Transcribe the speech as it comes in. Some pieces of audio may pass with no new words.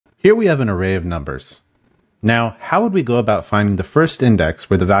Here we have an array of numbers. Now, how would we go about finding the first index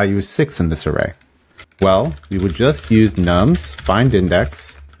where the value is 6 in this array? Well, we would just use num's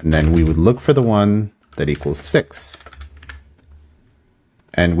findIndex, and then we would look for the one that equals 6.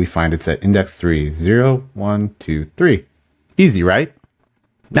 And we find it's at index 3, 0, 1, 2, 3. Easy, right?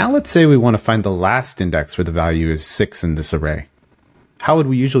 Now let's say we want to find the last index where the value is 6 in this array. How would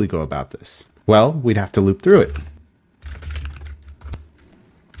we usually go about this? Well, we'd have to loop through it.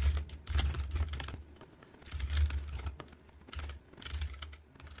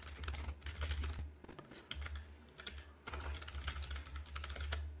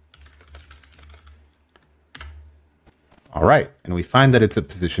 All right, and we find that it's at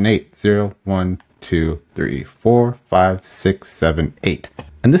position 8, 0, 1, 2, 3, 4, 5, 6, 7, 8.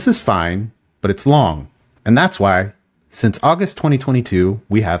 And this is fine, but it's long. And that's why, since August 2022,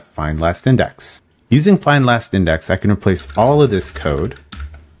 we have findLastIndex. Using findLastIndex, I can replace all of this code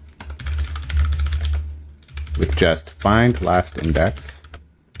with just findLastIndex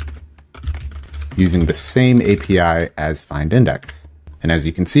using the same API as findIndex. And as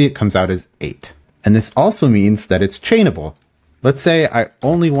you can see, it comes out as 8. And this also means that it's chainable. Let's say I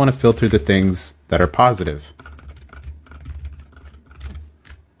only want to filter the things that are positive.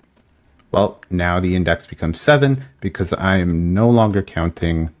 Well, now the index becomes 7 because I am no longer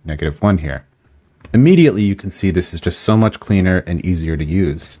counting -1 here. Immediately you can see this is just so much cleaner and easier to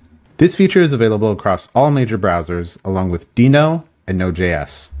use. This feature is available across all major browsers along with Deno and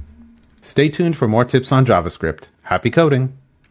Node.js. Stay tuned for more tips on JavaScript. Happy coding!